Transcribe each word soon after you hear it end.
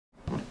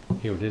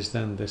Here it is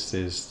then. This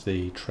is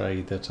the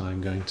trade that I'm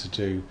going to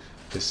do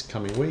this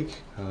coming week.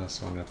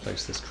 So I'm going to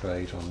place this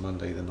trade on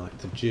Monday the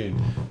 9th of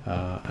June,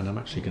 and I'm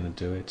actually going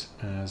to do it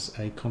as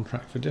a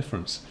contract for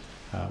difference,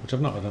 which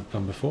I've not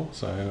done before,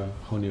 so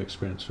a whole new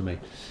experience for me.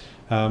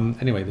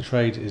 Anyway, the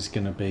trade is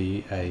going to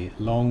be a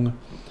long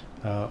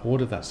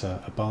order. That's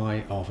a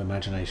buy of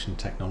Imagination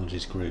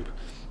Technologies Group.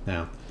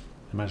 Now,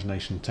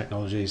 Imagination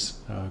Technologies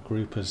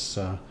Group has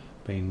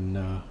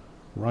been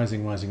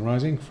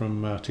rising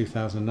from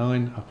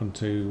 2009 up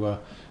until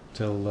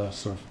till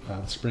sort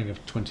of the spring of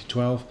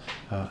 2012.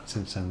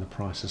 Since then the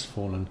price has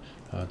fallen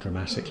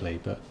dramatically,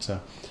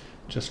 but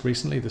just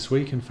recently, this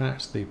week in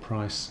fact, the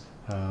price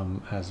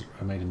has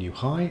made a new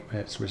high.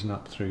 It's risen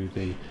up through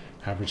the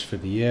average for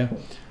the year,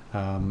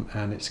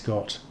 and it's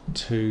got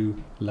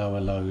two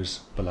lower lows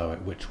below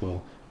it, which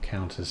will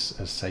count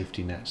as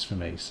safety nets for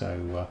me.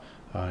 So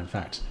in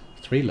fact,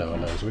 three lower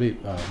lows really.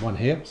 One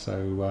here,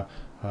 so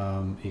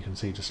you can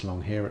see just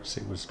along here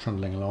it was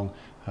trundling along.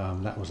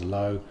 That was a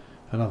low,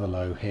 another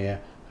low here,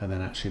 and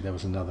then actually there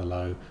was another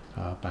low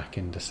back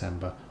in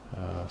December,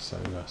 so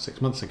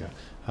 6 months ago.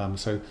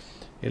 So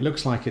it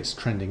looks like it's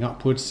trending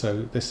upwards,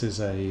 so this is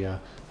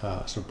a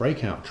sort of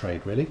breakout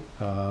trade really.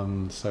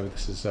 So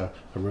this is a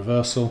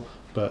reversal,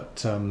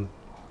 but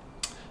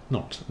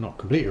not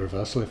completely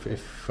reversal.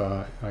 If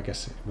I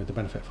guess with the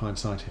benefit of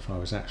hindsight, if I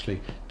was actually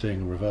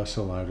doing a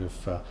reversal, I would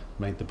have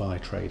made the buy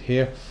trade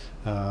here.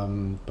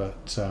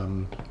 But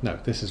no,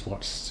 this is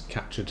what's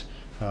captured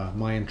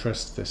my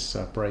interest, this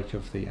break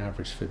of the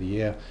average for the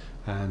year,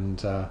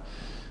 and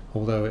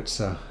although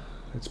it's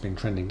been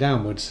trending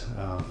downwards,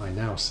 I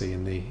now see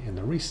in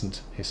the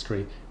recent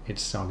history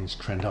it's starting to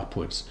trend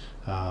upwards,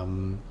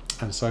 and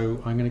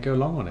so I'm going to go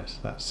long on it.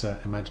 That's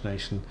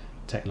Imagination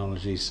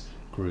Technologies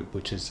Group,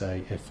 which is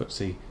a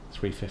FTSE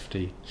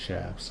 350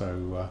 share.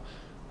 So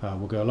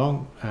we'll go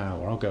along,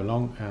 or I'll go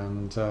long,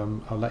 and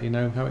I'll let you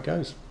know how it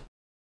goes.